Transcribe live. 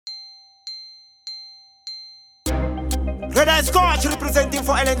Paradise Scotch representing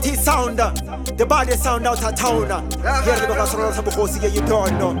for LNT Sound, the baddest sound out of town. Here the Bokas Roll of Bokosi, you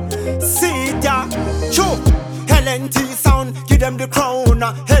don't know. See ya, choo. LNT Sound, give them the crown.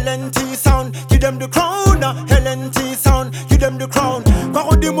 LNT Sound, give them the crown. LNT Sound, give them the crown.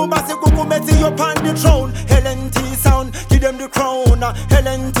 Parodi Mumase Kuku Meti upon the throne. LNT Sound, give them the crown.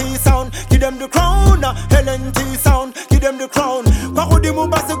 LNT Sound, give them the crown. LNT Sound, give them the crown. Parodi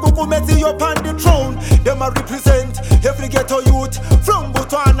Mumase Kuku Meti upon the throne. Them a represent every ghetto youth from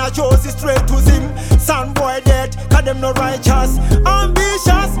Botswana, Josie straight to Zim. Sound boy dead, cause them no righteous,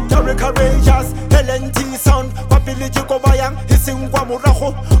 ambitious, very courageous. LNT Sound, Papiliji Kobayang, Hisingwa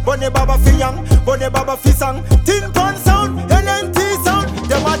Muraho, Bone Baba Fiyang, Bone Baba Fisang, Tin Pan Sound, LNT Sound,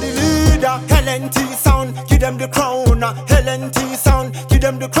 them are the leader. LNT Sound, give them the crown. LNT Sound, give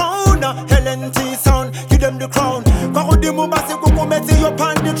them the crown. LNT Sound, give them the crown. Parodi Mumase Kuku Meti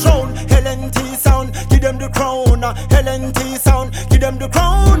upon the throne. LNT Sound, give them the crown. LNT Sound, give them the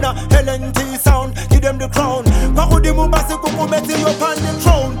crown. LNT Sound, give them the crown. Parodi Mumase Kuku Meti upon the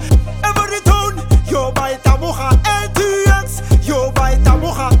throne. Every town, yo by Tamuha, LTX, yo by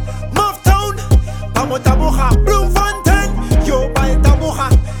Tamuha, Mufftown, Tamuha, Bloemfontein, yo by Tamuha,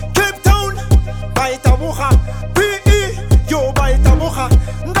 Cape Town, by Tamuha, PE, yo by Tamuha,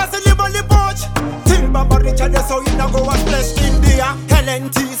 Ngaselibali Poch, Tilbaba Richard, so you now go and splash India.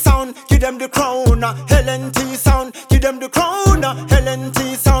 LNT Sound, give them the crown. LNT Sound, give them the crown.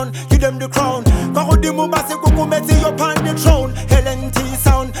 LNT Sound, give them the crown. Parodi Mumase Kuku Meti upon the throne. LNT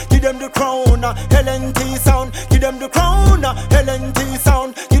Sound, give them the crown. LNT Sound, give them the crown. LNT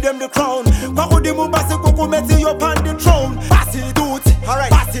Sound, give them the crown. Parodi Mumase Kuku Meti upon the throne. Passy doot,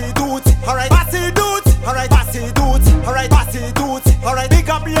 alright. Passy doot, alright. Passy doot, alright. Passy doot, alright. Passy doot, alright. Big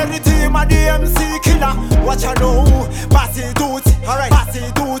up Larry Team and the MC Killer. Watch I know. Passy doot, alright.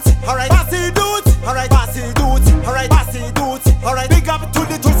 Passy doot, alright. Passy doot, alright. Passy doot, alright. Passy doot, alright. Big up to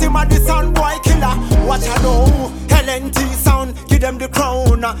the Tutsi man, the sound boy killer. Watch I know. LNT Sound, give them the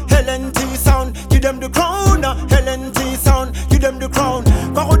crown. LNT Sound, give them the crown. LNT Sound, give them the crown.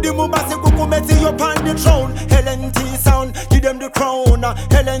 Parodi Mumase Kuku Meti upon the throne. LNT Sound, give them the crown.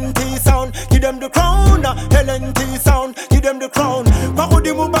 LNT Sound, give them the crown. LNT Sound, give them the crown.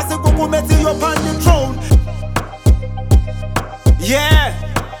 Parodi Mumase Kuku Meti upon the throne. Yeah,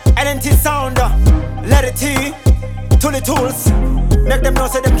 LNT Sound, let it T, to the tools. Make them know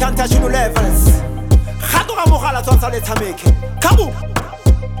say them can't touch you no levels. Khadura Mukhala Tonsa let's make it. Kaboom!